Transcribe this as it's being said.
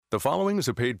The following is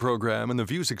a paid program, and the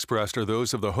views expressed are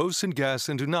those of the hosts and guests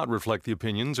and do not reflect the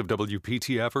opinions of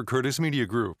WPTF or Curtis Media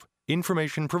Group.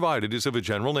 Information provided is of a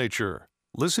general nature.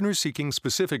 Listeners seeking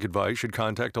specific advice should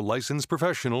contact a licensed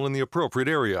professional in the appropriate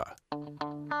area.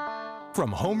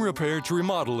 From home repair to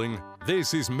remodeling,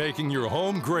 this is Making Your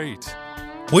Home Great.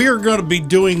 We are going to be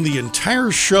doing the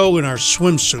entire show in our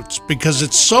swimsuits because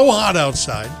it's so hot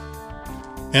outside.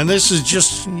 And this is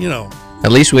just,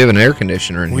 At least we have an air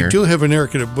conditioner in here. We do have an air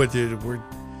conditioner, but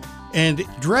and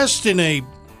dressed in a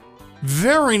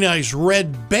very nice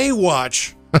red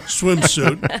Baywatch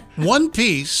swimsuit, one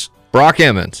piece. Brock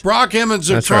Emmons. Brock Emmons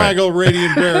of That's Triangle right.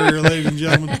 Radiant Barrier, ladies and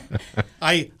gentlemen.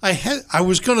 I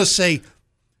was going to say,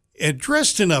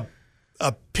 dressed in a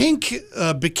pink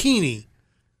bikini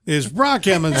is Brock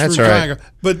Emmons That's from right. Triangle.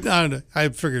 But I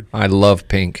figured. I love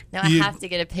pink. No, I have to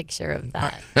get a picture of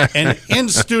that. And in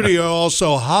studio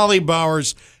also, Holly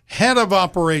Bowers, head of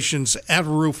operations at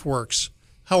Roofworks.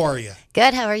 How are you?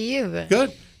 Good. How are you?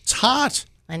 Good. It's hot.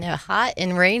 I know, hot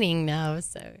and raining now,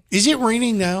 so Is it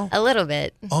raining now? a little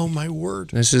bit. Oh, my word.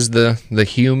 This is the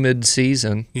humid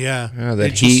season. Yeah.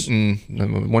 That heat,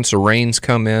 and once the rains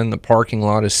come in, the parking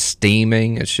lot is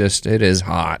steaming. It is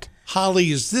hot.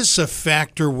 Holly, is this a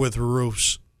factor with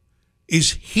roofs?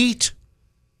 Is heat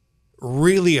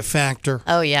really a factor?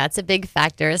 Oh, yeah, it's a big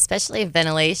factor, especially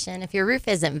ventilation. If your roof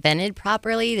isn't vented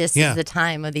properly, this is the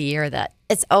time of the year that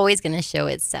it's always going to show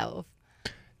itself.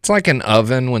 It's like an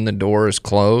oven when the door is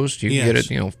closed. You can Yes.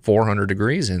 get it, 400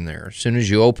 degrees in there. As soon as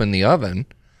you open the oven,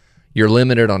 you're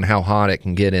limited on how hot it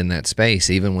can get in that space,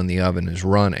 even when the oven is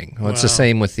running. Well, it's the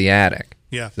same with the attic.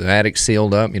 Yeah. If the attic's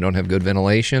sealed up, you don't have good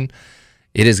ventilation,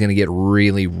 it is going to get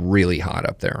really, really hot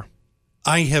up there.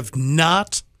 I have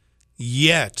not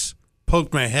yet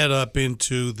poked my head up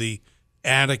into the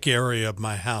attic area of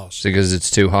my house. Because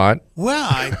it's too hot.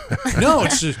 Well,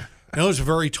 it's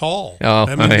very tall. Oh,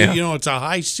 I mean, yeah. it's a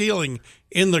high ceiling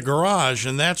in the garage,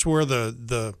 and that's where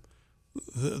the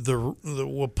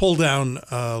pull down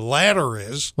ladder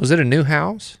is. Was it a new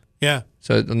house? Yeah.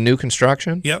 So a new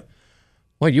construction? Yep.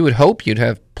 Well, you would hope you'd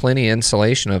have plenty of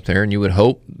insulation up there, and you would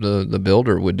hope the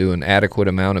builder would do an adequate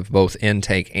amount of both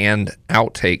intake and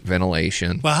outtake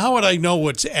ventilation. Well, how would I know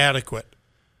what's adequate?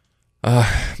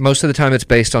 Most of the time, it's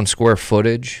based on square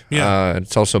footage. Yeah.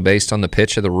 It's also based on the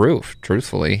pitch of the roof.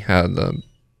 Truthfully,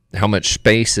 how much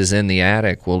space is in the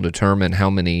attic will determine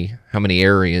how many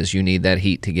areas you need that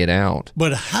heat to get out.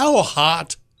 But how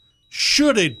hot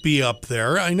should it be up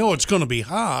there? I know it's going to be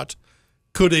hot.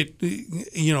 Could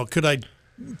I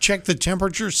check the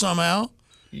temperature somehow?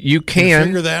 You Can can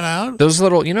figure that out? those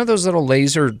little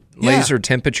laser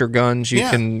temperature guns you Yeah.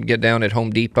 can get down at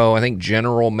Home Depot. I think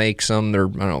General makes them. They're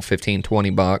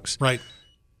 $15-$20. Right.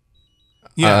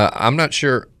 Yeah. I'm not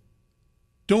sure.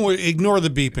 Don't worry, ignore the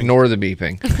beeping. Nor the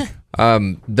beeping.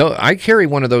 Though I carry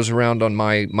one of those around on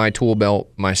my tool belt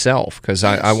myself because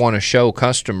I want to show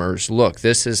customers, look,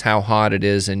 this is how hot it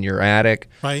is in your attic.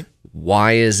 Right.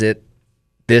 Why is it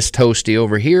this toasty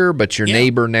over here, but your Yeah.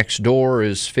 neighbor next door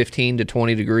is 15 to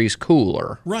 20 degrees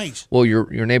cooler? Right. Well,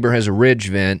 your neighbor has a ridge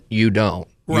vent. You don't.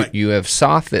 Right. You have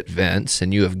soffit vents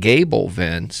and you have gable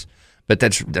vents, but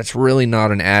that's really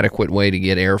not an adequate way to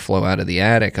get airflow out of the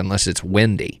attic unless it's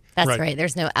windy. That's Right. right.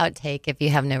 There's no outtake if you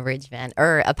have no ridge vent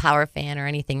or a power fan or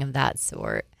anything of that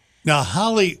sort. Now,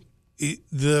 Holly,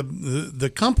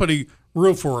 the company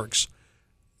Roofworks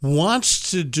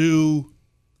wants to do.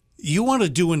 You want to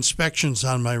do inspections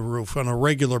on my roof on a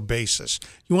regular basis.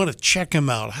 You want to check them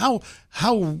out.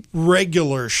 How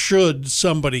regular should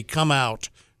somebody come out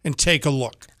and take a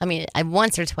look? I mean,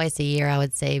 once or twice a year, I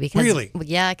would say. Because Really?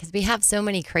 Yeah, because we have so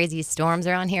many crazy storms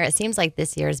around here. It seems like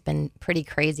this year has been pretty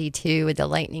crazy, too, with the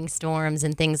lightning storms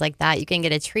and things like that. You can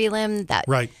get a tree limb that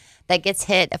gets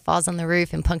hit, it falls on the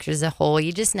roof and punctures a hole.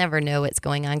 You just never know what's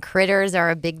going on. Critters are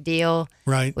a big deal.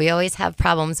 Right. We always have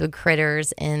problems with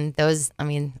critters, and those,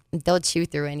 they'll chew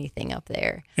through anything up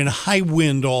there. And high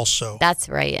wind also. That's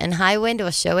right. And high wind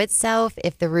will show itself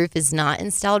if the roof is not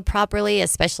installed properly,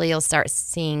 especially you'll start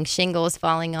seeing shingles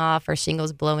falling off or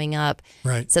shingles blowing up.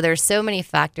 Right. So there's so many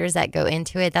factors that go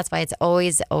into it. That's why it's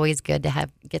always good to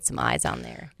get some eyes on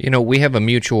there. We have a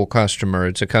mutual customer.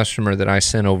 It's a customer that I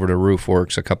sent over to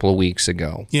Roofworks a couple of weeks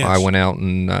ago. Yes. I went out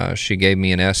and she gave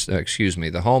me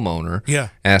the homeowner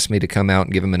asked me to come out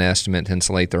and give him an estimate to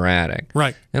insulate their attic.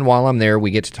 Right. And while I'm there,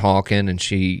 we get to talking, and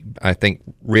she, I think,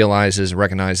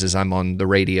 recognizes I'm on the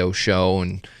radio show,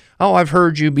 and oh, I've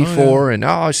heard you before, and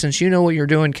since you know what you're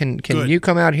doing, can you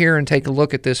come out here and take a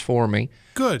look at this for me?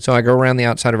 Good. So I go around the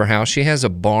outside of her house. She has a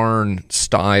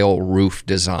barn-style roof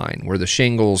design where the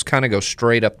shingles kind of go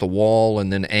straight up the wall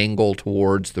and then angle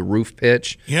towards the roof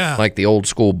pitch, like the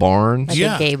old-school barns.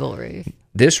 Like a gable roof.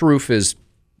 This roof is,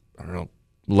 I don't know,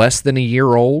 less than a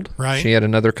year old. Right. She had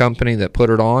another company that put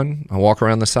it on. I walk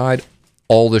around the side.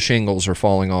 All the shingles are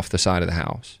falling off the side of the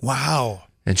house. Wow.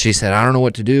 And she said, I don't know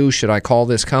what to do. Should I call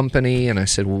this company? And I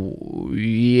said, well,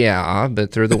 yeah,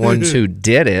 but they're the ones who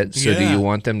did it. So do you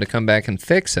want them to come back and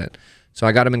fix it? So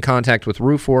I got them in contact with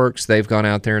RoofWorks. They've gone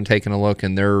out there and taken a look,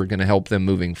 and they're going to help them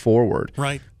moving forward.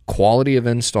 Right. Quality of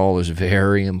install is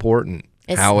very important.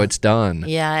 How it's done.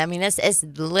 Yeah, I mean, it's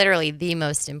literally the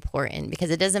most important because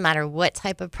it doesn't matter what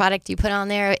type of product you put on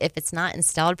there. If it's not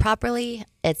installed properly,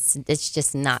 it's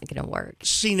just not going to work.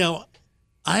 See, now,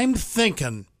 I'm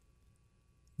thinking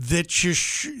that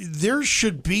there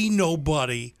should be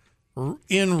nobody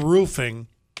in roofing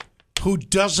who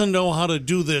doesn't know how to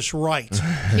do this right.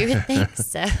 You would think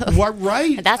so. What,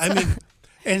 right?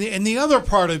 And the other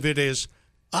part of it is,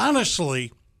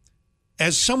 honestly,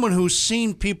 as someone who's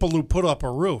seen people who put up a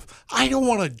roof, I don't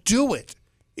want to do it.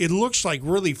 It looks like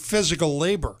really physical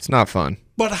labor. It's not fun.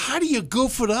 But how do you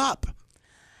goof it up?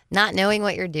 Not knowing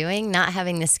what you're doing, not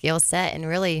having the skill set, and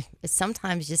really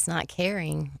sometimes just not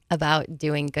caring about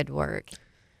doing good work.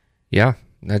 Yeah,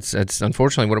 that's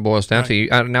unfortunately what it boils down to.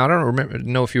 Now, I don't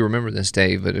know if you remember this,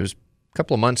 Dave, but it was a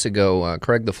couple of months ago,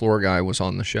 Craig the Floor Guy was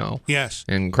on the show. Yes.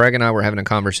 And Craig and I were having a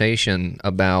conversation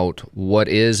about what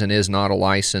is and is not a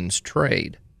licensed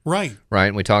trade. Right. Right.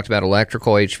 And we talked about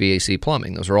electrical, HVAC,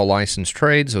 plumbing. Those are all licensed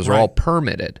trades. Those are all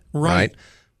permitted. Right.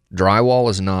 Drywall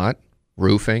is not.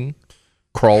 Roofing,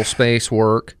 crawl space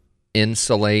work,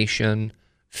 insulation,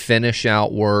 finish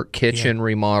out work, kitchen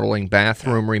remodeling,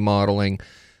 bathroom remodeling.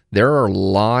 There are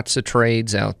lots of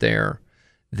trades out there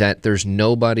that there's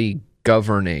nobody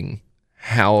governing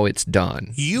how it's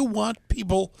done. You want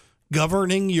people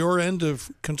governing your end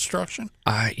of construction?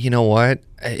 You know what?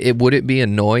 Would it be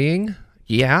annoying?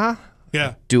 Yeah.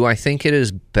 Yeah. Do I think it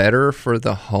is better for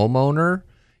the homeowner?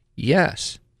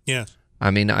 Yes. Yes. I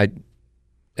mean, I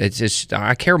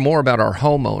care more about our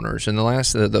homeowners. And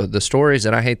the stories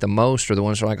that I hate the most are the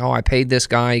ones that are like, oh, I paid this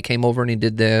guy, he came over and he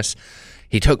did this.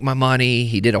 He took my money.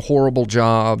 He did a horrible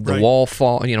job. The wall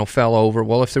fell over.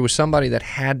 Well, if there was somebody that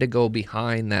had to go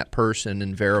behind that person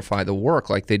and verify the work,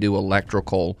 like they do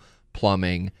electrical,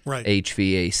 plumbing,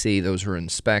 HVAC, those are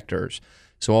inspectors.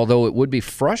 So although it would be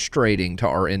frustrating to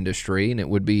our industry and it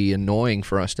would be annoying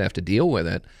for us to have to deal with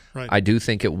it, I do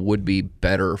think it would be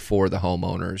better for the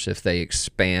homeowners if they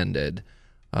expanded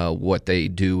what they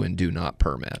do and do not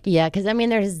permit. Yeah, because I mean,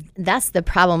 that's the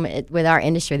problem with our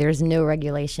industry. There's no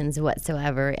regulations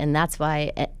whatsoever, and that's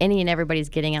why any and everybody's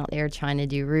getting out there trying to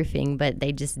do roofing, but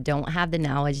they just don't have the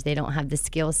knowledge. They don't have the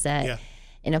skill set. Yeah.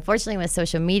 And unfortunately, with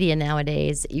social media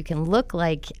nowadays, you can look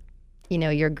like,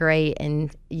 you're great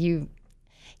and you're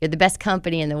the best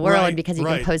company in the world because you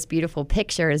can post beautiful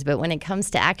pictures, but when it comes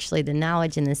to actually the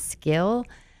knowledge and the skill,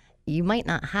 you might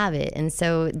not have it. And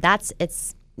so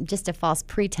it's just a false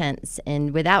pretense,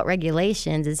 and without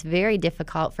regulations, it's very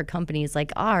difficult for companies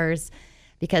like ours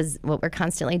because what we're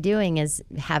constantly doing is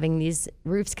having these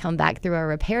roofs come back through our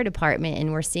repair department,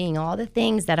 and we're seeing all the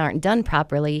things that aren't done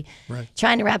properly,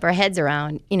 trying to wrap our heads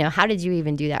around, how did you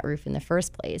even do that roof in the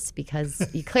first place? Because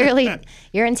you clearly,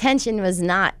 your intention was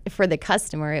not for the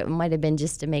customer. It might have been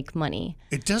just to make money.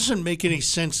 It doesn't make any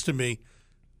sense to me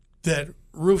that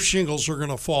roof shingles are going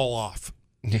to fall off.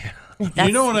 Yeah.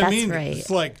 You know what I mean? Right.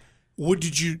 It's like,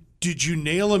 did you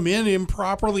nail them in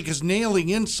improperly? Because nailing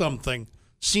in something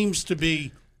seems to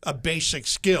be a basic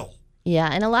skill. Yeah,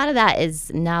 and a lot of that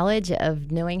is knowledge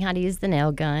of knowing how to use the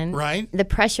nail gun. Right. The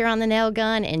pressure on the nail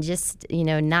gun and just,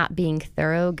 not being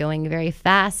thorough, going very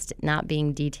fast, not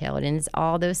being detailed. And it's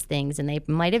all those things. And they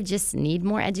might have just need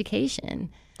more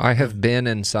education. I have been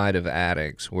inside of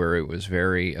attics where it was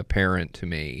very apparent to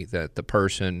me that the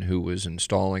person who was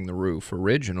installing the roof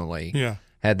originally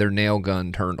had their nail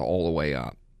gun turned all the way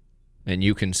up. And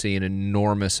you can see an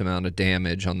enormous amount of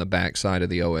damage on the backside of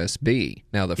the OSB.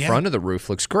 Now, the front of the roof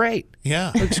looks great.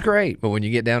 Yeah. Looks great. But when you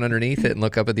get down underneath it and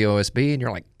look up at the OSB and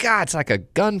you're like, God, it's like a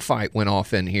gunfight went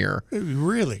off in here.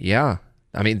 Really? Yeah.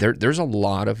 I mean, there's a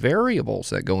lot of variables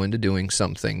that go into doing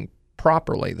something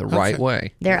properly, the right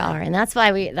way. There are, and that's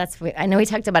why I know we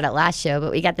talked about it last show,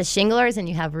 but we got the shinglers and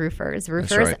you have roofers.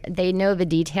 Roofers, they know the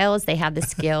details, they have the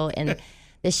skill, and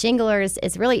the shinglers,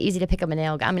 it's really easy to pick up a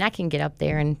nail gun. I mean, I can get up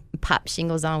there and pop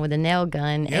shingles on with a nail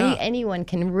gun. Yeah. Anyone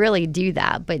can really do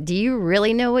that, but do you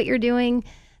really know what you're doing?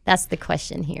 That's the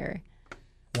question here.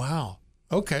 Wow.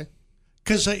 Okay.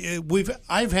 Because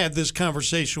I've had this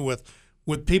conversation with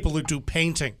people who do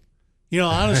painting.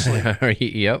 Honestly.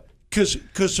 Yep.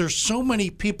 Because there's so many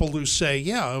people who say,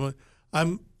 "Yeah,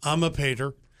 I'm a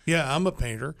painter. Yeah, I'm a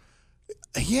painter."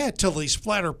 Yeah, till they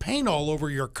splatter paint all over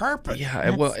your carpet.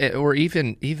 Yeah, or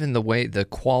even the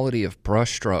quality of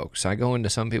brush strokes. I go into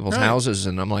some people's houses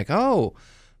and I'm like, oh,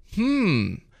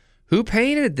 who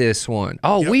painted this one?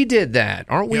 Oh, we did that.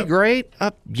 Aren't we great?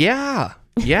 Yeah,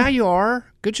 you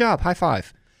are. Good job. High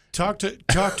five. Talk to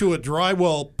a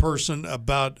drywall person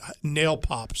about nail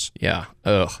pops. Yeah.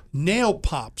 Ugh. Nail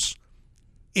pops.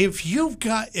 If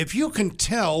you can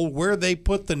tell where they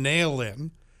put the nail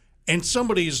in, and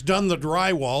somebody has done the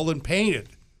drywall and painted,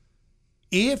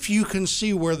 if you can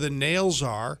see where the nails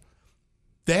are,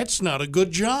 that's not a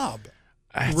good job.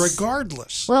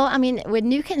 Regardless. Well, I mean, with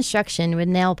new construction, with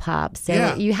nail pops,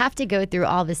 so you have to go through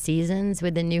all the seasons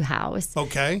with the new house.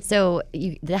 Okay. So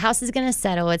the house is going to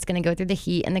settle. It's going to go through the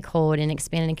heat and the cold and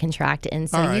expand and contract. And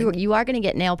so you are going to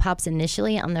get nail pops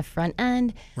initially on the front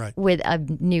end with a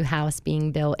new house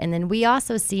being built. And then we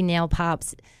also see nail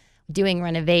pops doing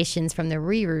renovations from the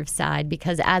re-roof side,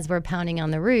 because as we're pounding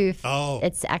on the roof,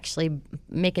 it's actually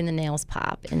making the nails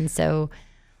pop. And so...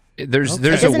 There's it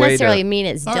doesn't necessarily mean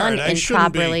it's done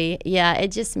improperly. Yeah, it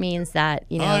just means that,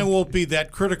 I won't be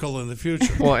that critical in the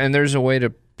future. Well, and there's a way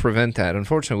to prevent that.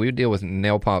 Unfortunately, we deal with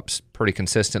nail pops pretty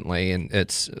consistently, and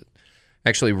it's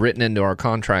actually written into our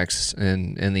contracts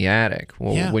in the attic.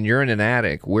 Well, when you're in an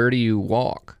attic, where do you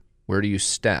walk? Where do you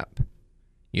step?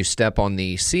 You step on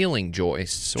the ceiling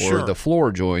joists or the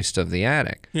floor joist of the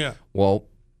attic. Yeah. Well,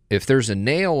 if there's a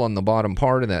nail on the bottom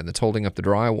part of that that's holding up the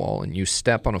drywall, and you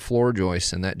step on a floor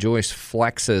joist and that joist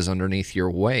flexes underneath your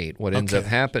weight, what ends up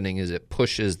happening is it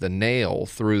pushes the nail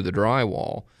through the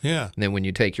drywall. Yeah. And then when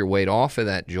you take your weight off of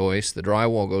that joist, the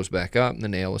drywall goes back up and the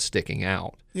nail is sticking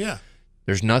out. Yeah.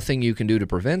 There's nothing you can do to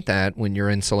prevent that when you're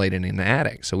insulated in the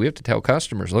attic. So we have to tell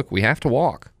customers, look, we have to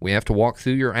walk. We have to walk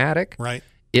through your attic. Right.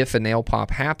 If a nail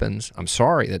pop happens, I'm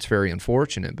sorry, that's very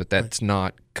unfortunate, but that's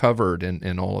not covered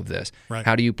in all of this. Right.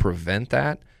 How do you prevent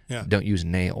that? Yeah. Don't use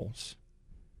nails.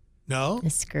 No? The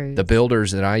screws. The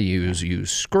builders that I use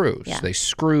screws. Yeah. They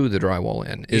screw the drywall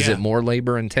in. Is it more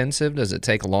labor intensive? Does it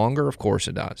take longer? Of course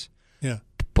it does. Yeah.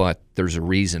 But there's a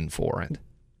reason for it.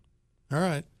 All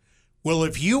right. Well,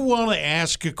 if you want to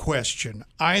ask a question,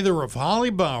 either of Holly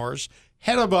Bowers,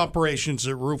 head of operations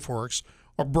at Roofworks,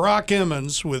 or Brock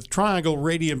Emmons with Triangle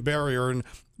Radiant Barrier, and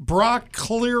Brock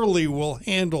clearly will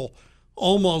handle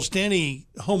almost any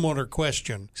homeowner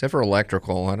question. Except for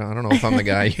electrical. I don't know if I'm the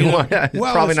guy you want.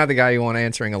 Probably not the guy you want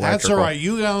answering electrical. That's all right.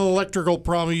 You got an electrical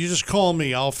problem, you just call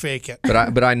me. I'll fake it.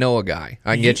 But I know a guy.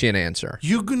 I can get you an answer.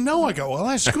 You know I go, well,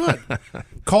 that's good.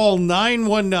 Call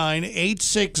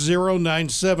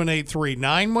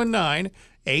 919-860-9783.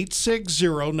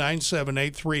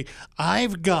 919-860-9783.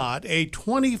 I've got a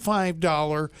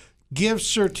 $25 gift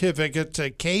certificate to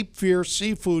Cape Fear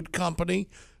Seafood Company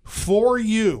for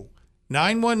you.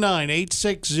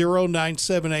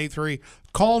 919-860-9783.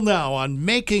 Call now on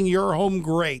Making Your Home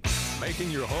Great.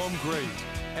 Making your home great.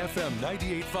 FM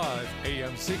 98.5,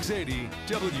 AM 680,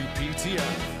 WPTF.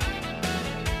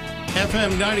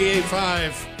 FM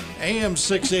 98.5, AM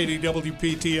 680,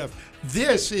 WPTF.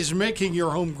 This is Making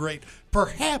Your Home Great.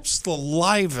 Perhaps the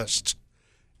livest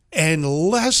and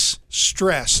less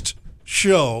stressed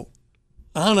show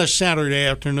on a Saturday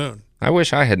afternoon. I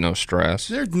wish I had no stress.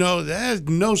 There's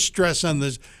no stress on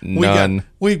this. None.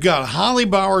 We've got Holly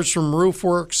Bowers from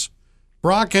Roofworks,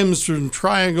 Brock Emmons from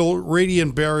Triangle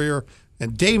Radiant Barrier,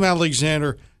 and Dave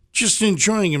Alexander just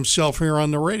enjoying himself here on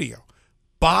the radio.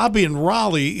 Bob in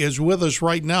Raleigh is with us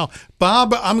right now.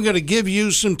 Bob, I'm going to give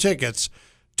you some tickets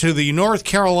to the North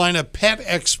Carolina Pet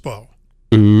Expo.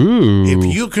 Ooh. If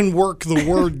you can work the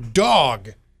word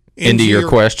dog into your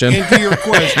question.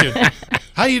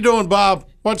 How you doing, Bob?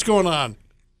 What's going on?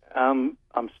 I'm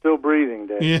still breathing,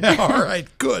 Dave. Yeah, all right,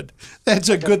 good. That's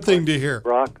a good thing to hear.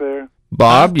 Brock there?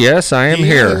 Bob, yes, I am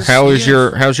here. How's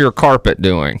your carpet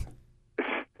doing?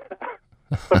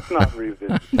 Let's not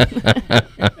revisit.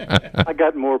 I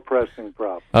got more pressing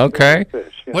problems. Okay.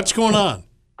 What's going on?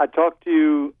 I talked to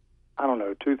you,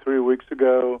 2-3 weeks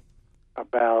ago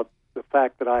about the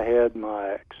fact that I had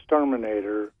my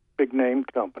exterminator, big name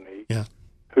company,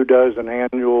 who does an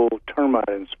annual termite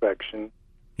inspection,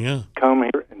 come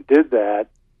here and did that.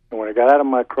 And when I got out of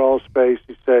my crawl space,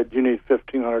 he said, you need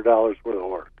 $1,500 worth of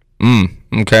work.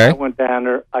 Okay. I went down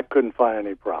there. I couldn't find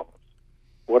any problems.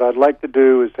 What I'd like to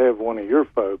do is have one of your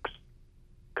folks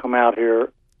come out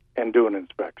here and do an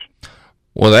inspection.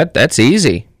 Well, that's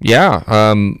easy.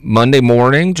 Yeah. Monday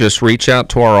morning, just reach out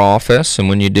to our office, and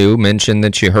when you do, mention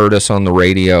that you heard us on the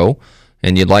radio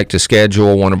and you'd like to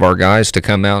schedule one of our guys to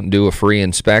come out and do a free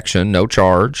inspection, no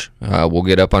charge. We'll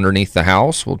get up underneath the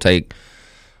house.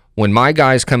 When my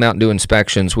guys come out and do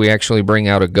inspections, we actually bring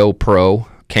out a GoPro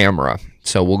camera.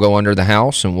 So we'll go under the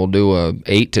house and we'll do a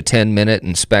 8 to 10 minute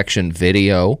inspection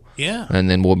video. Yeah.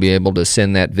 And then we'll be able to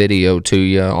send that video to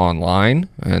you online,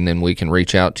 and then we can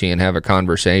reach out to you and have a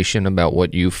conversation about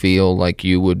what you feel like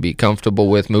you would be comfortable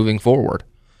with moving forward.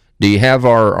 Do you have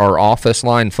our office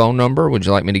line phone number? Would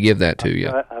you like me to give that to you?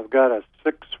 I've got a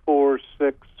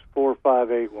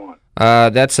 646-4581.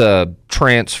 That's a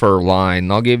transfer line.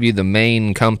 I'll give you the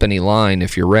main company line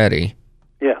if you're ready.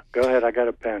 Yeah, go ahead. I got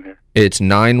a pen here. It's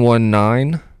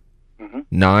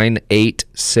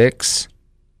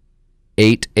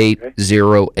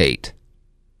 919-986-8808.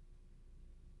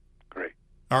 Great.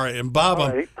 All right, and Bob,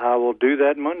 I will do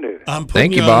that Monday.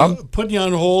 Thank you, Bob. Putting you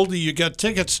on hold. You got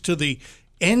tickets to the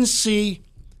NC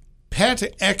Pet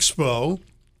Expo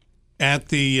at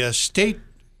the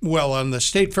on the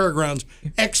State Fairgrounds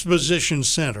Exposition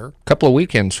Center. A couple of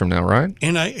weekends from now, right?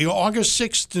 And August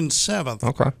 6th and 7th.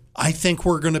 Okay. I think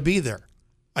we're going to be there.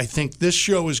 I think this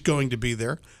show is going to be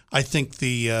there. I think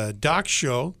the Doc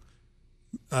show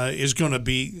is going to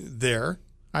be there.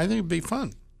 I think it'd be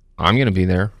fun. I'm going to be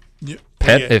there.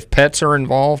 If pets are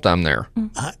involved, I'm there.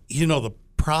 The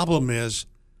problem is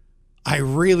I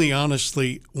really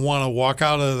honestly want to walk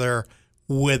out of there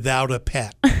without a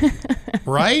pet.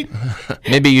 Right?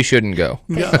 Maybe you shouldn't go.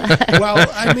 Yeah. Well,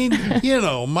 I mean,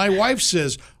 my wife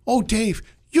says, "Oh, Dave,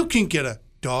 you can get a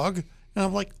dog." And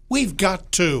I'm like, "We've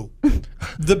got two.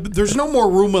 There's no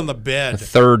more room on the bed." A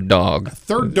third dog. A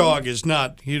third dog is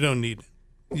not. You don't need it.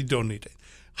 You don't need it.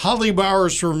 Holly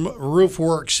Bowers from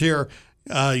RoofWorks here.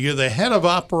 You're the head of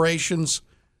operations,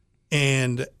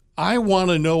 and I want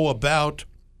to know about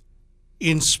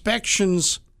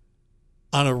inspections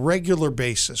on a regular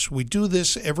basis. We do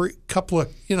this every couple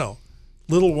of,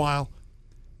 little while.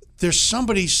 There's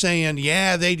somebody saying,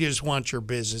 "Yeah, they just want your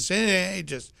business."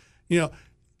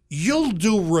 You'll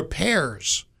do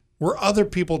repairs where other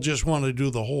people just want to do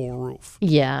the whole roof.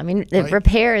 Yeah, I mean, the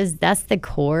repairs, that's the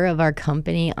core of our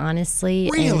company, honestly.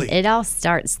 Really? And it all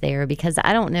starts there because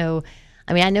I don't know.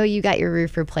 I mean, I know you got your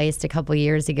roof replaced a couple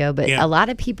years ago, but a lot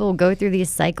of people go through these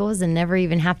cycles and never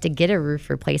even have to get a roof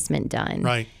replacement done.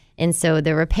 Right. And so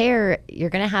the repair, you're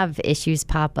going to have issues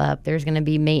pop up. There's going to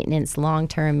be maintenance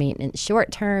long-term, maintenance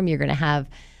short-term. You're going to have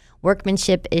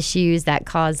workmanship issues that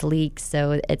cause leaks.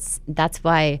 So that's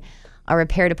why our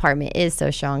repair department is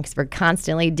so strong, because we're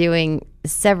constantly doing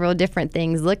several different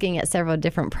things, looking at several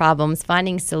different problems,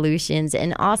 finding solutions.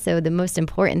 And also the most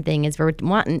important thing is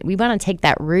we want to take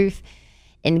that roof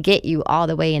and get you all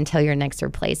the way until your next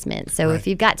replacement. So if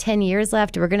you've got 10 years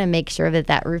left, we're going to make sure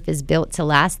that roof is built to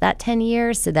last that 10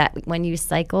 years so that when you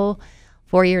cycle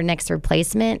for your next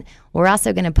replacement, we're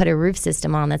also going to put a roof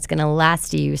system on that's going to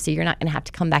last you, so you're not going to have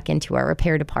to come back into our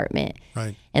repair department.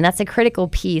 Right. And that's a critical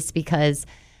piece because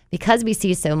we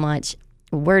see so much,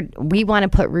 we want to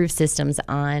put roof systems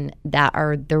on that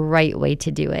are the right way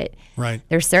to do it. Right.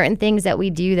 There's certain things that we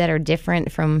do that are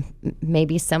different from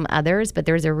maybe some others, but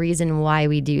there's a reason why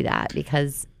we do that,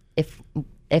 because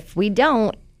if we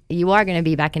don't, you are going to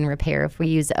be back in repair. If we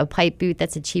use a pipe boot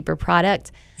that's a cheaper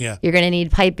product, you're going to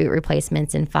need pipe boot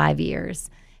replacements in 5 years.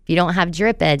 If you don't have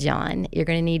drip edge on, you're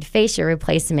going to need fascia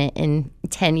replacement in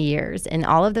 10 years. And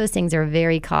all of those things are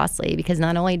very costly, because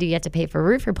not only do you have to pay for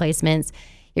roof replacements,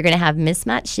 you're going to have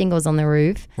mismatched shingles on the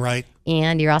roof. Right.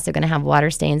 And you're also going to have water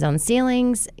stains on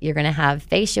ceilings. You're going to have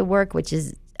fascia work, which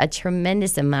is a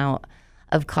tremendous amount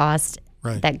of cost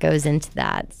that goes into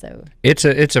that. So it's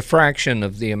a fraction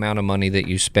of the amount of money that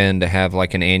you spend to have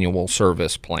like an annual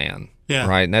service plan. Yeah.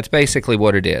 Right. And that's basically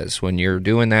what it is. When you're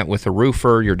doing that with a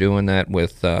roofer, you're doing that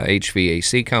with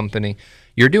HVAC company.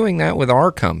 You're doing that with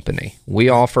our company. We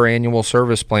offer annual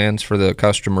service plans for the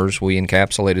customers we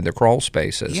encapsulated the crawl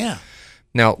spaces. Yeah.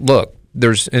 Now, look,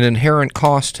 there's an inherent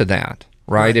cost to that,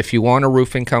 right? If you want a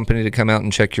roofing company to come out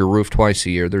and check your roof twice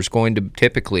a year, there's going to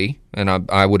typically, and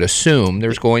I would assume,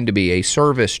 there's going to be a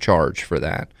service charge for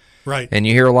that. Right. And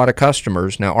you hear a lot of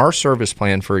customers. Now, our service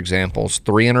plan, for example, is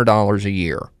 $300 a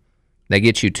year. They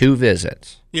get you 2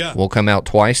 visits. Yeah. We'll come out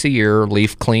twice a year,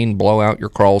 leaf clean, blow out your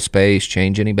crawl space,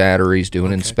 change any batteries, do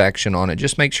an inspection on it.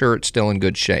 Just make sure it's still in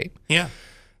good shape. Yeah.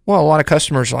 Well, a lot of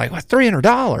customers are like, "What,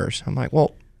 $300?" I'm like,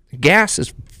 well, gas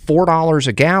is $4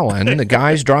 a gallon. The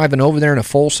guy's driving over there in a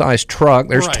full-size truck.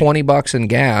 There's $20 in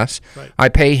gas. Right. I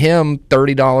pay him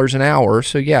 $30 an hour.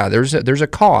 So yeah, there's a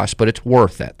cost, but it's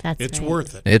worth it. It's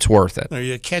worth it. It's worth it.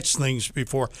 You catch things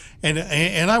before, and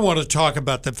I want to talk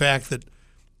about the fact that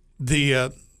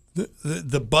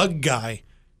the bug guy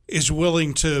is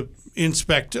willing to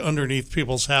inspect underneath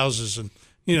people's houses and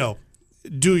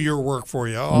do your work for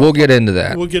you. We'll get into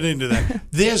that. We'll get into that.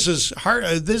 This is hard.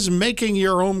 This is making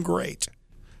your home great.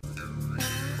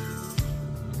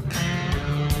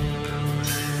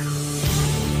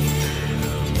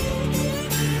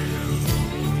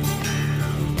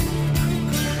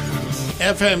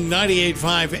 FM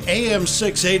 98.5, AM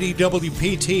 680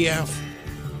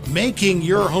 WPTF, making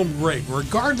your home great.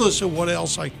 Regardless of what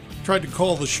else I tried to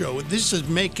call the show, this is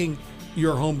making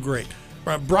your home great.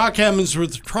 Brock Emmons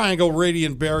with Triangle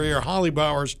Radiant Barrier, Holly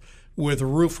Bowers with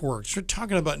Roofworks. We're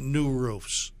talking about new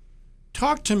roofs.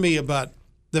 Talk to me about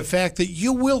the fact that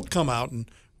you will come out and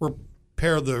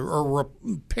repair the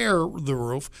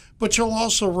roof, but you'll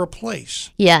also replace.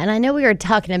 Yeah, and I know we were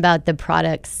talking about the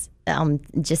products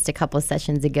just a couple of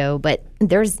sessions ago, but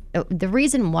there's the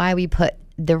reason why we put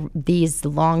these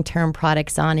long-term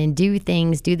products on and do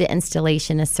the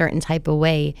installation a certain type of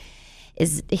way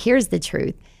is, here's the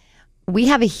truth. We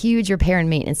have a huge repair and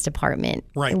maintenance department.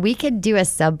 Right. We could do a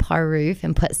subpar roof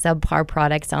and put subpar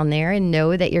products on there and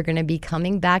know that you're going to be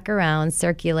coming back around,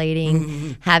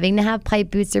 circulating, having to have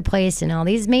pipe boots replaced and all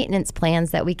these maintenance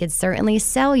plans that we could certainly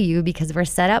sell you because we're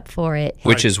set up for it.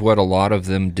 Which is what a lot of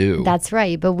them do. That's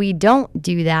right. But we don't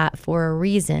do that for a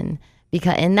reason.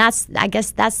 I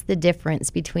guess that's the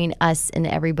difference between us and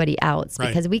everybody else,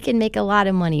 because we can make a lot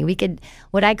of money.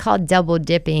 What I call double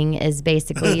dipping is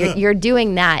basically you're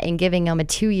doing that and giving them a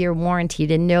 2-year warranty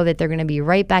to know that they're going to be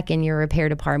right back in your repair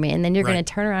department, and then you're going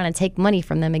to turn around and take money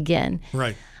from them again.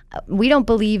 Right. We don't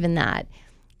believe in that.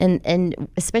 And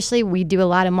especially we do a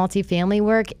lot of multifamily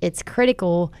work. It's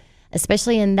critical,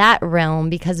 especially in that realm,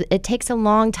 because it takes a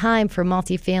long time for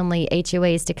multifamily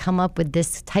HOAs to come up with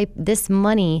this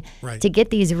money to get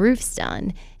these roofs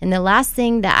done. And the last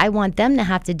thing that I want them to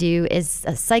have to do is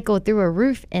cycle through a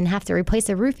roof and have to replace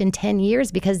a roof in 10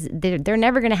 years because they're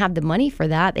never going to have the money for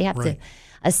that. They have to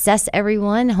assess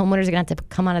everyone. Homeowners are going to have to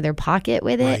come out of their pocket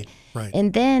with it. Right.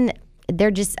 And then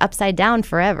they're just upside down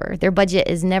forever. Their budget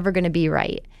is never going to be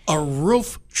right. A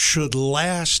roof should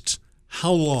last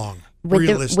how long?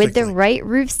 With the right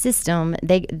roof system,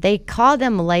 they call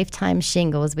them lifetime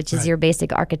shingles, which is your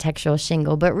basic architectural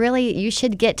shingle. But really, you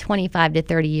should get 25 to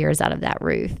 30 years out of that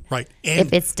roof,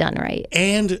 if it's done right.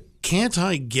 And can't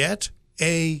I get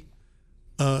a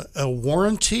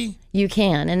warranty? You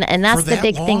can, and that's the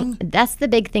big thing. That's the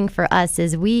big thing for us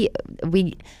is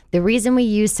the reason we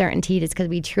use CertainTeed is because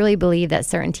we truly believe that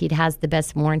CertainTeed has the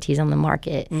best warranties on the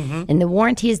market. And the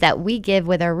warranties that we give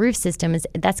with our roof system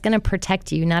that's going to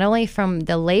protect you not only from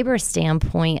the labor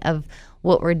standpoint of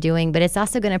what we're doing, but it's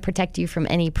also going to protect you from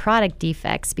any product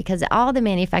defects, because all the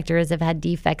manufacturers have had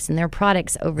defects in their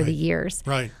products over the years.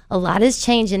 Right. A lot has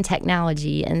changed in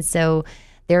technology, and so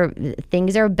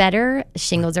things are better.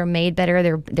 Shingles are made better.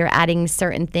 They're adding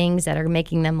certain things that are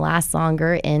making them last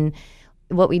longer. And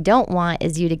what we don't want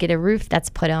is you to get a roof that's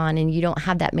put on and you don't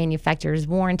have that manufacturer's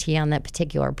warranty on that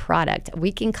particular product.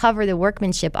 We can cover the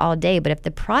workmanship all day, but if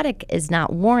the product is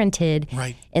not warranted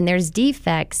and there's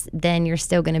defects, then you're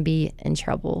still going to be in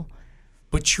trouble.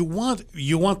 But you want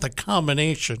the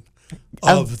combination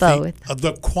of both,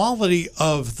 the quality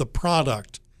of the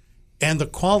product and the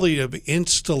quality of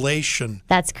installation.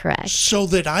 That's correct. So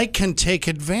that I can take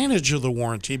advantage of the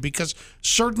warranty, because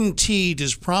CertainTeed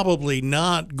is probably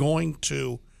not going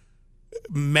to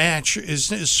match, is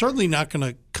certainly not going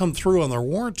to come through on their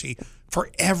warranty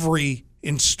for every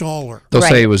installer. They'll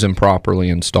say it was improperly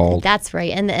installed. That's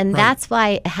right. And that's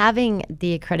why having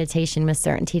the accreditation with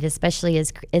CertainTeed especially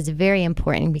is very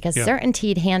important, because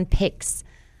CertainTeed handpicks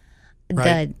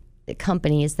the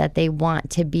companies that they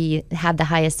want to have the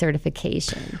highest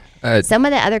certification. Some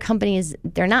of the other companies,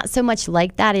 they're not so much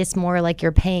like that. It's more like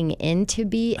you're paying in to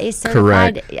be a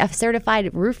certified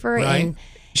roofer. And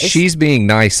she's being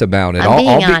nice about it.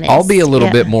 I'll be a little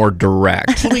bit more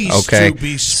direct. Please do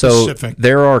be specific. So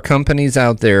there are companies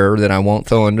out there that I won't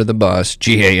throw under the bus,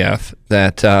 GAF,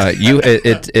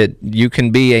 that you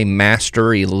can be a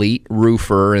master elite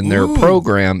roofer in their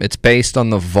program. It's based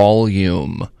on the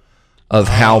volume of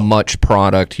how much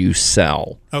product you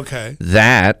sell. Okay.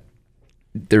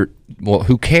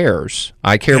 Who cares?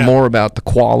 I care more about the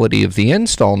quality of the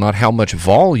install, not how much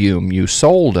volume you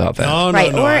sold of it.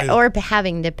 Or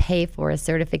having to pay for a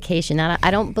certification.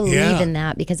 I don't believe in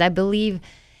that, because I believe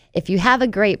if you have a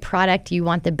great product, you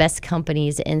want the best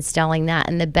companies installing that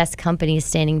and the best companies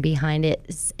standing behind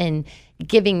it and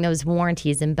giving those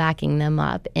warranties and backing them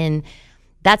up. And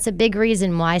that's a big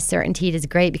reason why CertainTeed is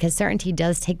great, because CertainTeed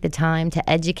does take the time to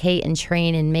educate and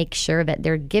train and make sure that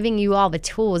they're giving you all the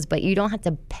tools, but you don't have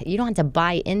to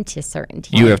buy into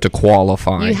CertainTeed. You have to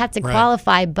qualify. You have to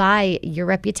qualify by your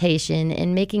reputation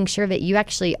and making sure that you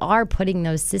actually are putting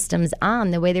those systems on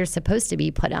the way they're supposed to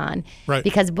be put on. Right.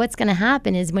 Because what's going to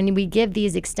happen is when we give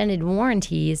these extended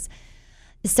warranties,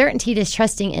 CertainTeed is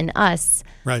trusting in us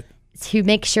to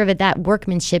make sure that that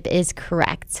workmanship is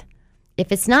correct.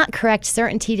 If it's not correct,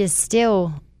 CertainTeed is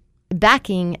still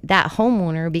backing that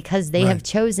homeowner because they have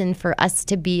chosen for us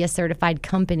to be a certified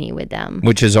company with them.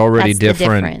 Which is already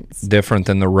different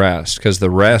than the rest, because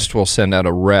the rest will send out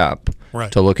a rep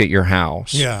to look at your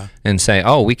house and say,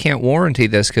 oh, we can't warranty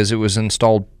this because it was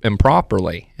installed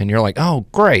improperly. And you're like, oh,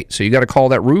 great. So you got to call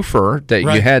that roofer that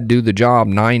you had do the job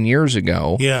 9 years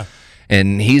ago. Yeah.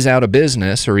 And he's out of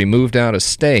business or he moved out of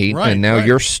state and now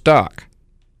you're stuck.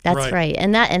 That's right.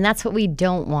 And that's what we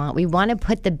don't want. We want to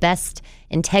put the best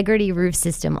integrity roof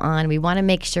system on. We want to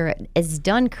make sure it's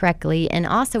done correctly. And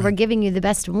also we're giving you the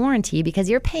best warranty, because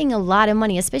you're paying a lot of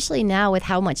money, especially now with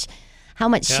how much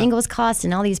shingles cost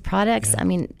and all these products. I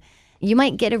mean, you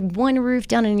might get one roof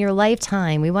done in your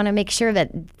lifetime. We want to make sure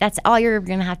that that's all you're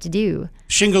going to have to do.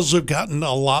 Shingles have gotten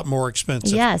a lot more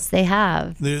expensive. Yes, they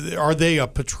have. Are they a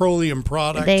petroleum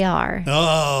product? They are.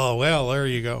 Oh, well, there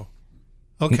you go.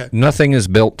 Okay. Nothing is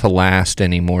built to last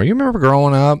anymore. You remember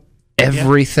growing up,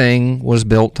 everything was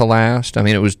built to last? I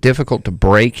mean, it was difficult to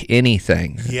break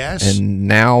anything. Yes. And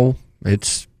now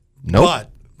it's nope.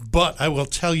 But I will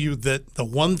tell you that the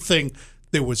one thing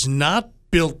that was not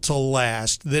built to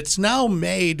last, that's now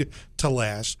made to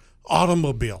last,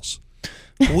 automobiles.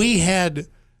 We had,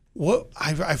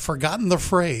 I've forgotten the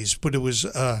phrase, but it was...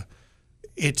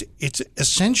 It's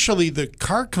essentially the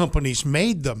car companies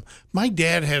made them. My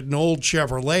dad had an old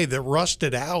Chevrolet that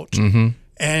rusted out. Mm-hmm.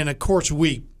 And, of course,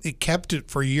 it kept it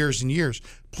for years and years.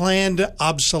 Planned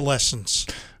obsolescence.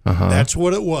 That's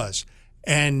what it was.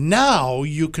 And now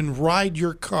you can ride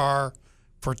your car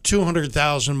for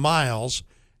 200,000 miles,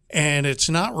 and it's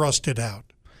not rusted out.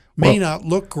 May not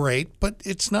look great, but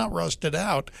it's not rusted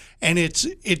out, and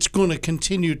it's going to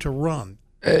continue to run.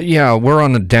 We're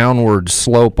on a downward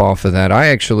slope off of that. I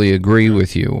actually agree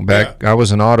with you. I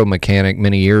was an auto mechanic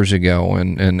many years ago,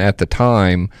 and at the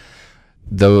time,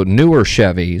 the newer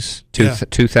Chevys,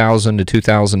 2000 to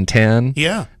 2010,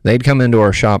 they'd come into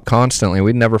our shop constantly.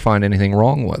 We'd never find anything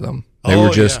wrong with them. They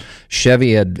were just,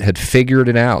 Chevy had figured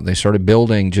it out. They started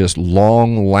building just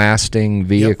long-lasting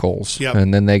vehicles. Yep.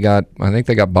 And then I think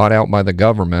they got bought out by the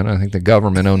government. I think the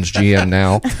government owns GM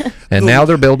now. And now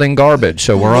they're building garbage.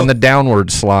 So we're on the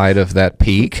downward slide of that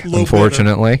peak,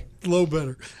 unfortunately. A little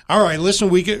better. All right, listen,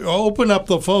 we can open up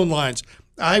the phone lines.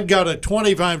 I've got a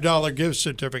 $25 gift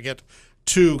certificate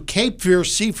to Cape Fear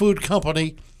Seafood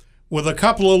Company, with a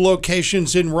couple of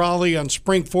locations in Raleigh on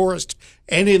Spring Forest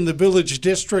and in the Village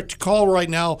District. Call right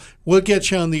now. We'll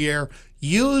get you on the air.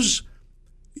 Use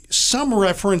some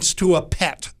reference to a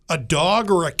pet, a dog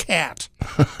or a cat.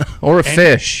 Or a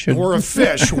fish. Or a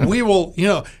fish. We will,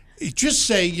 just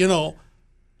say,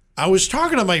 I was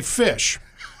talking to my fish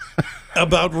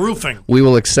about roofing. We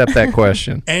will accept that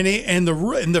question. And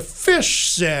the fish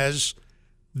says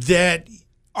that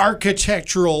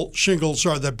architectural shingles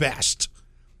are the best.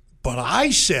 But I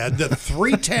said that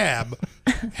 3-tab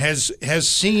has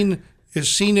seen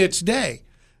its day.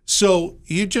 So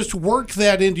you just work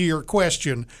that into your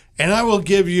question, and I will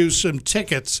give you some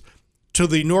tickets to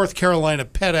the North Carolina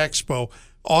Pet Expo,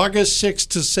 August 6th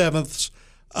to 7th.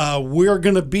 We're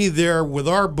going to be there with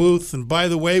our booth, and by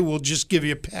the way, we'll just give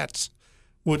you pets.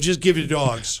 We'll just give you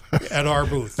dogs at our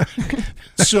booth.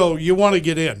 So you want to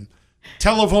get in.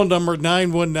 Telephone number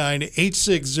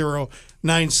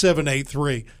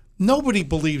 919-860-9783. Nobody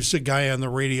believes the guy on the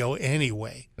radio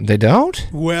anyway. They don't?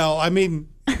 Well, I mean,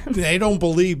 they don't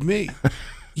believe me.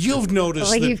 You've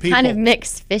noticed that you've kind of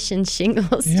mixed fish and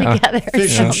shingles together.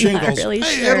 Fish and shingles. I'm not really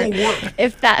sure. It'll work.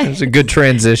 It's a good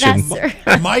transition.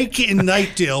 Mike in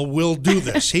Knightdale will do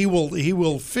this. He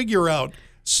will figure out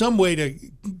some way to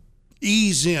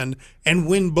ease in and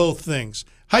win both things.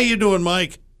 How you doing,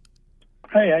 Mike?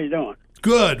 Hey, how you doing?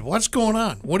 Good. What's going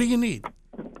on? What do you need?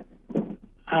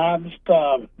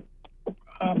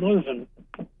 I'm losing.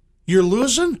 You're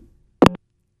losing?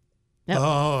 Yep.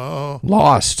 Oh.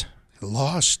 Lost.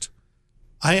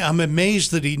 I'm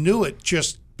amazed that he knew it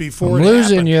just before I'm it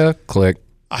losing happened. you. Click.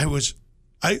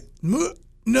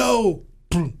 No.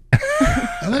 And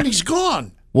then he's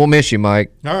gone. We'll miss you,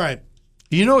 Mike. All right.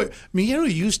 You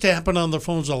used to happen on the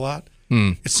phones a lot.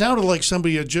 It sounded like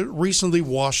somebody had recently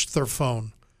washed their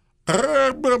phone.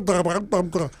 I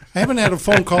haven't had a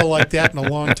phone call like that in a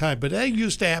long time, but that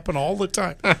used to happen all the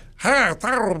time. All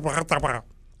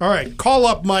right, call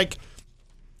up, Mike.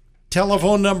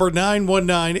 Telephone number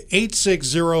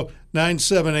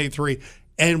 919-860-9783.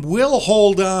 And we'll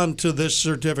hold on to this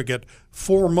certificate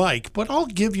for Mike, but I'll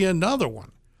give you another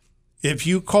one. If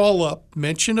you call up,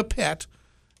 mention a pet,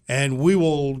 and we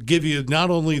will give you not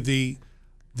only the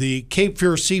Cape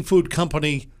Fear Seafood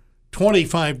Company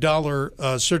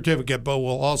 $25 certificate, but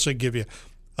we'll also give you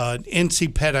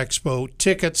NC Pet Expo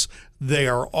tickets. They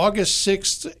are August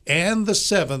 6th and the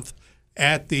 7th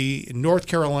at the North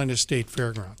Carolina State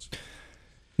Fairgrounds.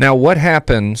 Now, what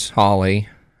happens, Holly,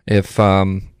 if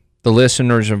the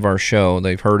listeners of our show,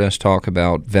 they've heard us talk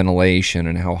about ventilation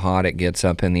and how hot it gets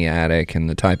up in the attic and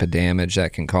the type of damage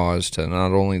that can cause to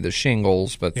not only the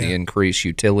shingles, but the increased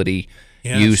utility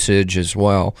usage as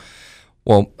well.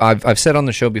 Well, I've said on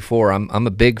the show before, I'm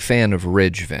a big fan of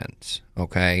ridge vents,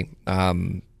 okay?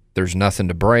 There's nothing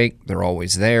to break. They're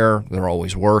always there. They're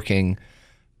always working.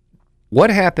 What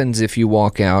happens if you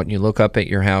walk out and you look up at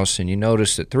your house and you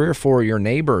notice that 3 or 4 of your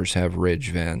neighbors have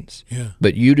ridge vents,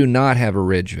 but you do not have a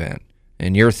ridge vent?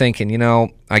 And you're thinking,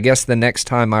 I guess the next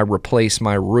time I replace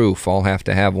my roof, I'll have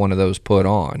to have one of those put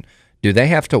on. Do they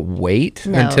have to wait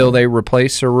until they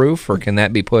replace their roof, or can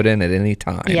that be put in at any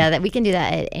time? Yeah, that we can do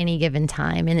that at any given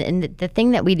time. And the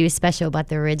thing that we do special about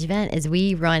the ridge vent is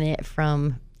we run it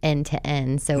from end to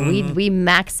end. So we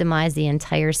maximize the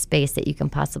entire space that you can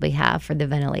possibly have for the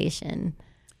ventilation.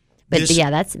 But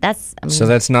that's so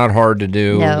that's not hard to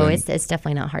do. No, it's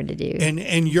definitely not hard to do.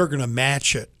 And you're going to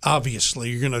match it. Obviously,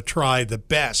 you're going to try the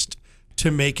best to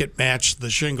make it match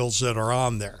the shingles that are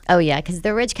on there. Oh, yeah, because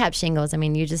the ridge cap shingles,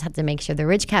 you just have to make sure the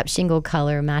ridge cap shingle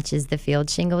color matches the field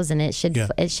shingles, and it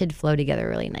should flow together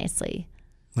really nicely.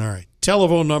 All right.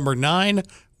 Telephone number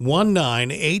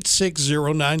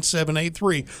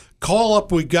 919-860-9783. Call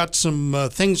up. We've got some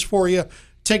things for you.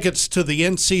 Tickets to the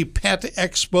NC Pet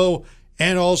Expo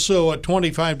and also a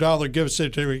 $25 gift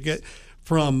certificate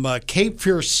from Cape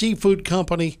Fear Seafood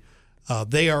Company.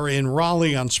 They are in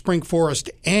Raleigh on Spring Forest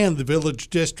and the Village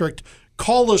District.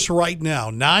 Call us right now,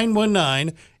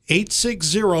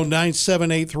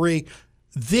 919-860-9783.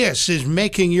 This is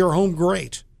Making Your Home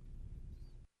Great.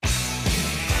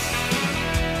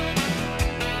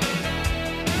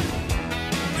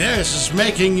 This is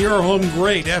Making Your Home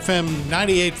Great, FM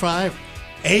 98.5,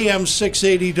 AM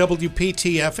 680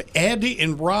 WPTF. Ed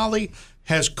in Raleigh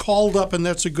has called up, and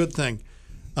that's a good thing.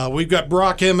 We've got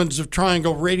Brock Emmons of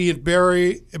Triangle Radiant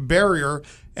Barrier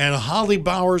and Holly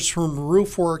Bowers from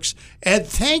Roofworks. Ed,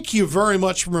 thank you very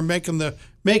much for making the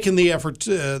effort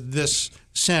this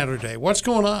Saturday. What's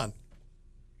going on?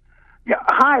 Yeah,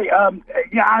 hi. I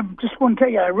just want to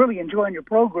tell you, I really enjoy your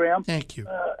program. Thank you.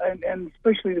 And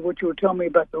especially what you were telling me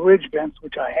about the ridge vents,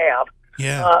 which I have.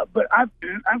 Yeah. But I've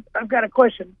got a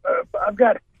question. I've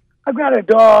got a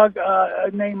dog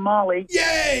named Molly.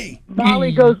 Yay!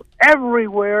 Molly goes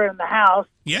everywhere in the house.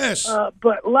 Yes.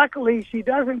 But luckily, she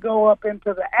doesn't go up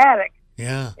into the attic.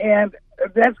 Yeah. And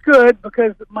that's good,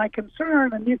 because my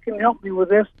concern, and you can help me with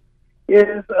this,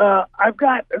 is I've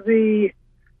got the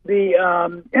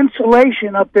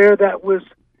insulation up there that was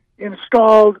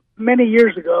installed many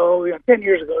years ago, 10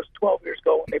 years ago, 12 years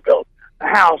ago when they built the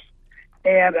house.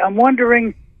 And I'm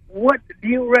wondering, what do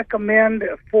you recommend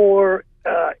for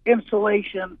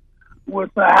insulation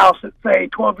with the house that's, say,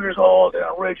 12 years old and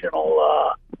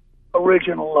original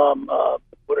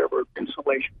whatever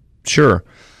insulation? Sure.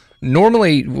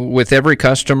 Normally, with every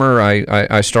customer,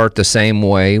 I start the same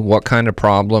way. What kind of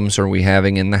problems are we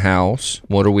having in the house?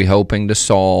 What are we hoping to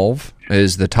solve?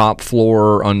 Is the top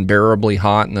floor unbearably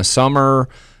hot in the summer?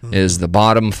 Mm-hmm. Is the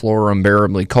bottom floor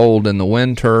unbearably cold in the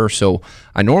winter? So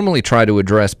I normally try to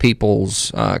address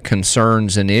people's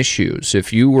concerns and issues.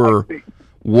 If you were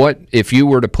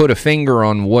to put a finger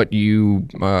on what you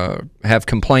have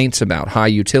complaints about, high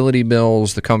utility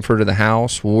bills, the comfort of the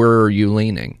house, where are you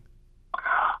leaning?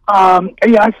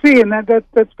 Yeah, I see, and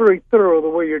that's very thorough the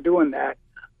way you're doing that.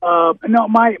 No,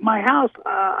 my house,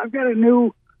 I've got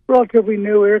a relatively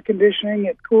new air conditioning.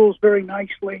 It cools very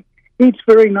nicely, heats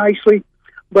very nicely.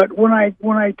 But when I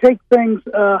take things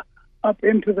up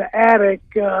into the attic,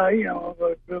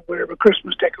 whatever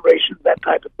Christmas decorations, that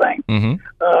type of thing,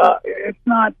 it's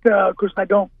not. Of course, I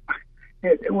don't.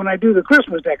 When I do the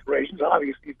Christmas decorations,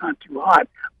 obviously it's not too hot.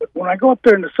 But when I go up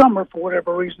there in the summer, for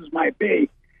whatever reasons might be,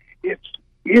 it's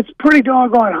pretty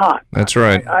doggone hot. That's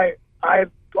right. I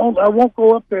won't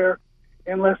go up there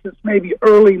unless it's maybe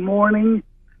early morning,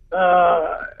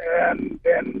 and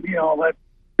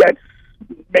that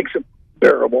makes it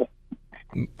bearable.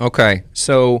 Okay,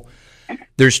 so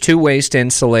there's two ways to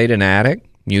insulate an attic.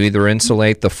 You either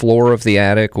insulate the floor of the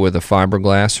attic with a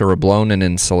fiberglass or a blown-in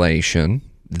insulation.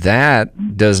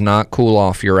 That does not cool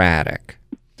off your attic.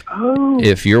 Oh.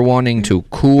 If you're wanting to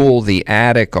cool the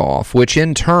attic off, which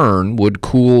in turn would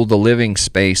cool the living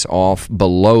space off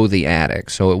below the attic,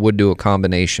 so it would do a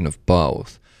combination of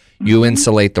both. You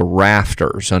insulate the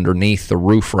rafters underneath the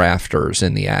roof rafters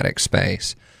in the attic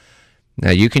space.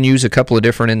 Now, you can use a couple of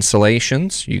different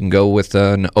insulations. You can go with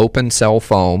an open cell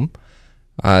foam.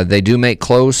 They do make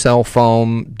closed cell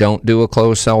foam. Don't do a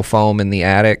closed cell foam in the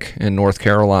attic in North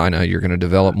Carolina. You're going to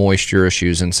develop moisture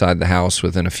issues inside the house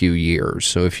within a few years.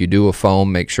 So if you do a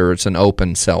foam, make sure it's an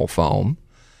open cell foam.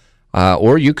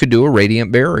 Or you could do a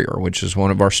radiant barrier, which is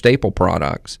one of our staple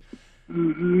products.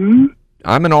 Mm-hmm.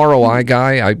 I'm an ROI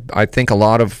guy. I think a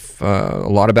lot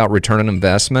about return on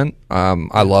investment.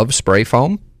 I love spray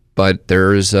foam, but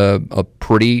there's a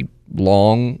pretty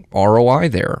long ROI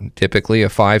there, typically a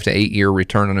 5 to 8 year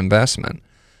return on investment.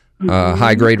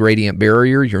 High-grade radiant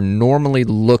barrier, you're normally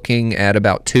looking at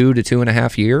about 2 to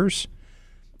 2.5 years.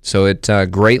 So it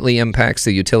greatly impacts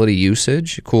the utility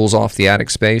usage. It cools off the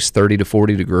attic space 30 to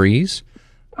 40 degrees.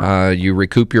 You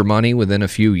recoup your money within a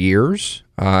few years,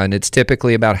 and it's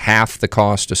typically about half the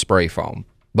cost of spray foam.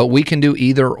 But we can do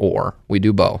either or. We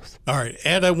do both. All right,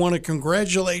 Ed, I want to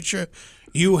congratulate you.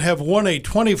 You have won a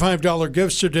 $25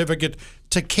 gift certificate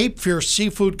to Cape Fear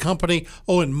Seafood Company.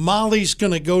 Oh, and Molly's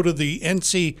going to go to the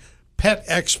NC Pet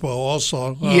Expo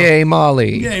also. Yay,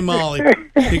 Molly. Yay, Molly.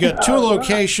 You got 2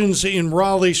 locations in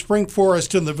Raleigh, Spring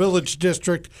Forest, and the Village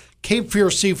District. Cape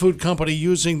Fear Seafood Company,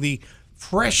 using the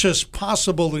freshest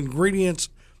possible ingredients.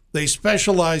 They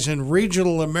specialize in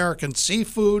regional American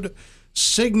seafood,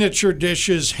 signature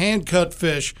dishes, hand-cut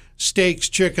fish, steaks,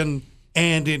 chicken,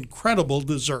 and incredible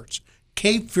desserts.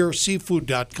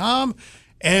 CapeFearSeafood.com,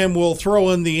 and we'll throw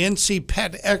in the NC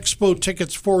Pet Expo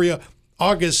tickets for you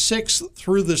August 6th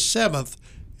through the 7th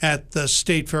at the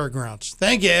State Fairgrounds.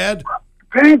 Thank you, Ed.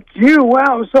 Thank you.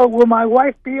 Wow. So will my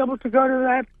wife be able to go to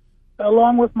that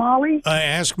along with Molly?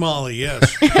 Ask Molly,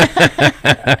 yes.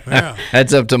 Yeah.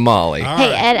 That's up to Molly. All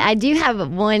Hey, right. Ed, I do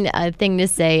have one thing to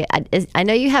say. I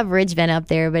know you have ridge vent up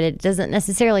there, but it doesn't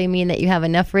necessarily mean that you have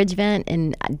enough ridge vent.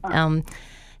 And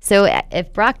so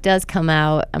if Brock does come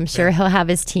out, I'm sure he'll have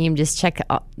his team just check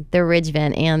the ridge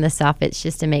vent and the soffits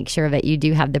just to make sure that you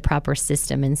do have the proper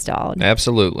system installed.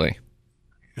 Absolutely.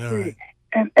 All right.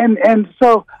 And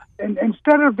so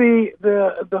instead of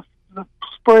the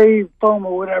spray foam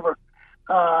or whatever,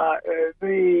 what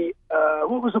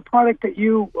was the product that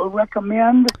you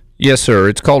recommend? Yes, sir.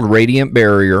 It's called Radiant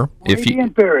Barrier.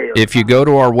 Radiant Barrier. If you go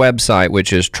to our website,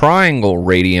 which is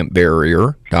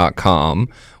triangleradiantbarrier.com,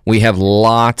 we have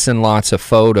lots and lots of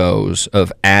photos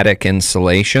of attic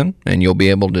insulation, and you'll be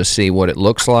able to see what it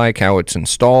looks like, how it's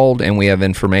installed, and we have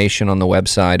information on the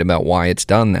website about why it's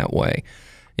done that way.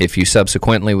 If you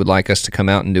subsequently would like us to come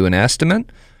out and do an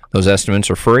estimate, those estimates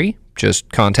are free.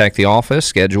 Just contact the office,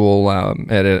 schedule,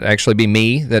 it'll actually be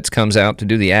me that comes out to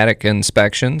do the attic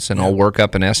inspections, and I'll work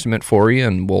up an estimate for you,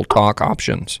 and we'll talk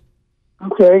options.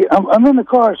 Okay, I'm in the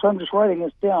car, so I'm just writing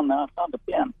this down now. I found a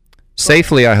pen.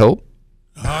 Safely, I hope.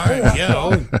 All right, yeah.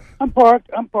 Oh, I'm parked.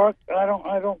 I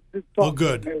don't oh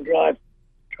good. Drive.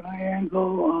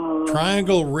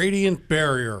 Triangle Radiant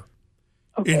Barrier.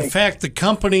 Okay. In fact, the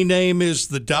company name is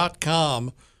the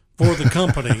 .com for the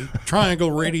company,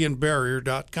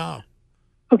 triangleradiantbarrier.com.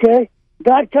 Okay,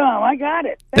 .com. I got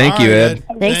it. Thank you, Ed.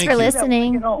 Thanks Thank for you.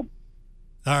 listening. All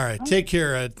right, take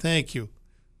care, Ed. Thank you.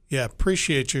 Yeah,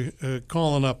 appreciate you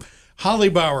calling up. Holly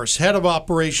Bowers, head of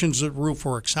operations at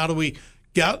RoofWorks. How do we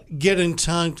get in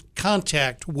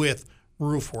contact with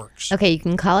RoofWorks? Okay, you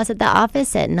can call us at the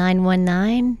office at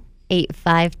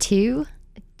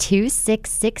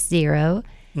 919-852-2660.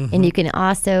 And you can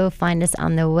also find us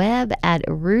on the web at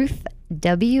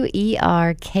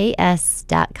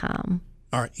roofwerks.com.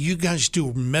 All right, you guys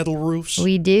do metal roofs?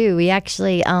 We do. We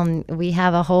actually we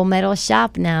have a whole metal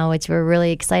shop now, which we're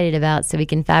really excited about. So we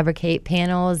can fabricate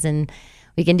panels, and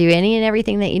we can do any and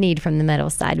everything that you need from the metal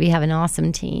side. We have an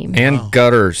awesome team. And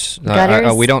gutters.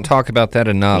 Gutters. We don't talk about that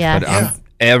enough. Yeah.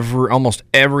 But almost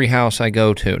every house I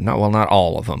go to, not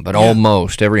all of them, but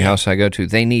almost every house I go to,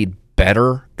 they need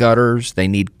better gutters. They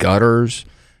need gutters,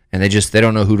 and they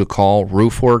don't know who to call.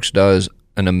 RoofWorks does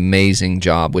an amazing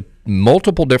job with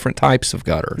multiple different types of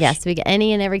gutters. Yes, we get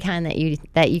any and every kind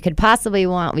that you could possibly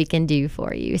want, we can do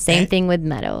for you. Same thing with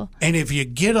metal. And if you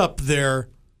get up there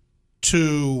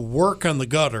to work on the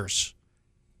gutters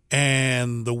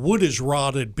and the wood is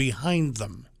rotted behind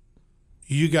them,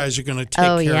 you guys are going to take care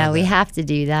of that. Oh, yeah, we have to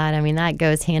do that. I mean, that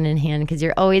goes hand in hand because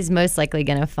you're always most likely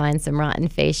going to find some rotten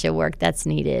fascia work that's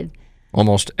needed.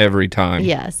 Almost every time.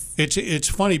 Yes. It's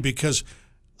funny because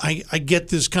I get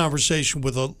this conversation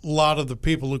with a lot of the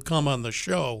people who come on the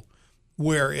show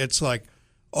where it's like,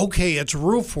 okay, it's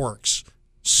RoofWorks,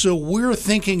 so we're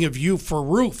thinking of you for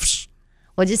roofs.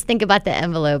 Well, just think about the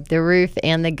envelope, the roof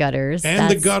and the gutters.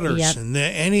 And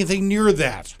anything near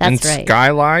that. That's and right.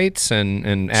 Skylights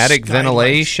and attic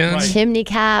ventilation. Right. Chimney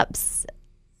caps.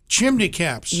 Chimney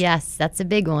caps. Yes, that's a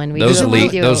big one. Those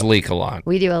leak a lot.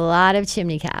 We do a lot of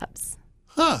chimney caps.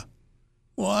 Huh.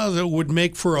 Well, that would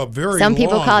make for a very Some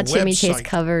people long call it chimney website. chase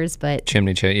covers, but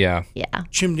Chimney chase, yeah. Yeah.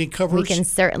 Chimney covers. We can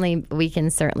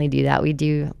certainly do that. We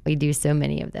do so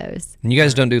many of those. And you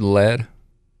guys don't do lead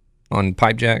on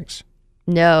pipe jacks?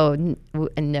 No,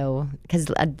 because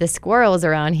the squirrels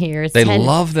around here. They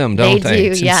love them, don't they?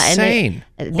 Do, it's yeah, insane.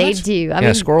 And they do. I mean,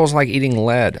 mean, squirrels like eating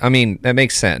lead. I mean, that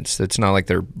makes sense. It's not like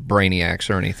they're brainiacs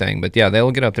or anything, but yeah,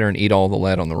 they'll get up there and eat all the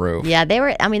lead on the roof. Yeah, they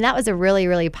were. I mean, that was a really,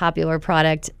 really popular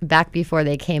product back before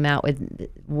they came out with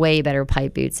way better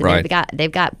pipe boots. And right.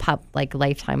 they've got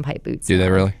lifetime pipe boots. Do now. they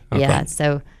really? Okay. Yeah.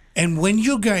 So. And when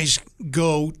you guys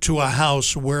go to a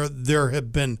house where there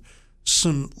have been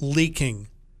some leaking,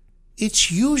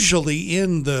 it's usually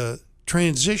in the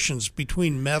transitions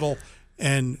between metal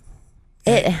and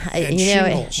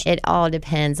shingles. It all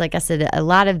depends. Like I said, a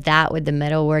lot of that with the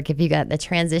metal work, if you got the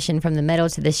transition from the metal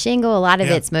to the shingle, a lot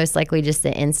of it's most likely just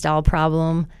the install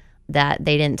problem that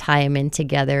they didn't tie them in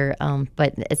together.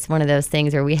 But it's one of those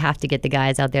things where we have to get the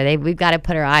guys out there. We've got to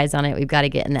put our eyes on it. We've got to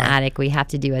get in the attic. We have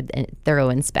to do a thorough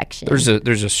inspection.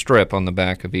 There's a strip on the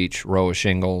back of each row of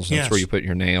shingles. That's where you put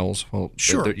your nails. Well,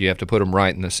 sure. You have to put them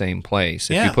right in the same place.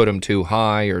 If Yeah. you put them too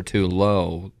high or too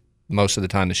low, most of the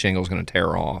time the shingle's going to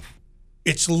tear off.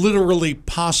 It's literally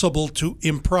possible to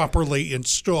improperly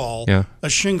install a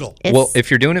shingle. Well, if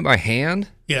you're doing it by hand,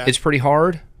 it's pretty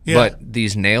hard. Yeah. But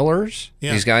these nailers,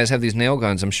 these guys have these nail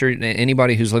guns. I'm sure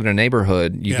anybody who's lived in a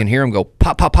neighborhood, you can hear them go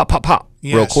pop, pop, pop, pop, pop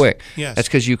real quick. Yes. That's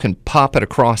because you can pop it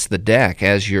across the deck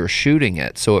as you're shooting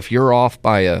it. So if you're off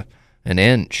by an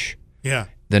inch,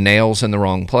 the nail's in the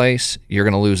wrong place, you're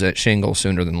going to lose that shingle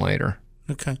sooner than later.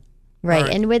 Okay. Right.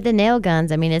 Right. And with the nail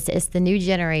guns, I mean, it's the new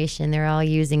generation. They're all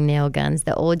using nail guns.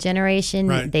 The old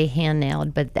generation, they hand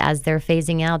nailed. But as they're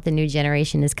phasing out, the new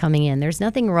generation is coming in. There's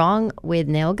nothing wrong with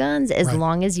nail guns as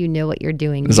long as you know what you're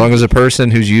doing. As long as the person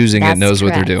who's using it knows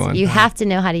correct. what they're doing. You have to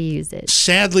know how to use it.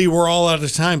 Sadly, we're all out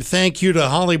of time. Thank you to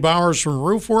Holly Bowers from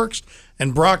RoofWorks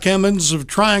and Brock Emmons of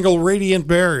Triangle Radiant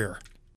Barrier.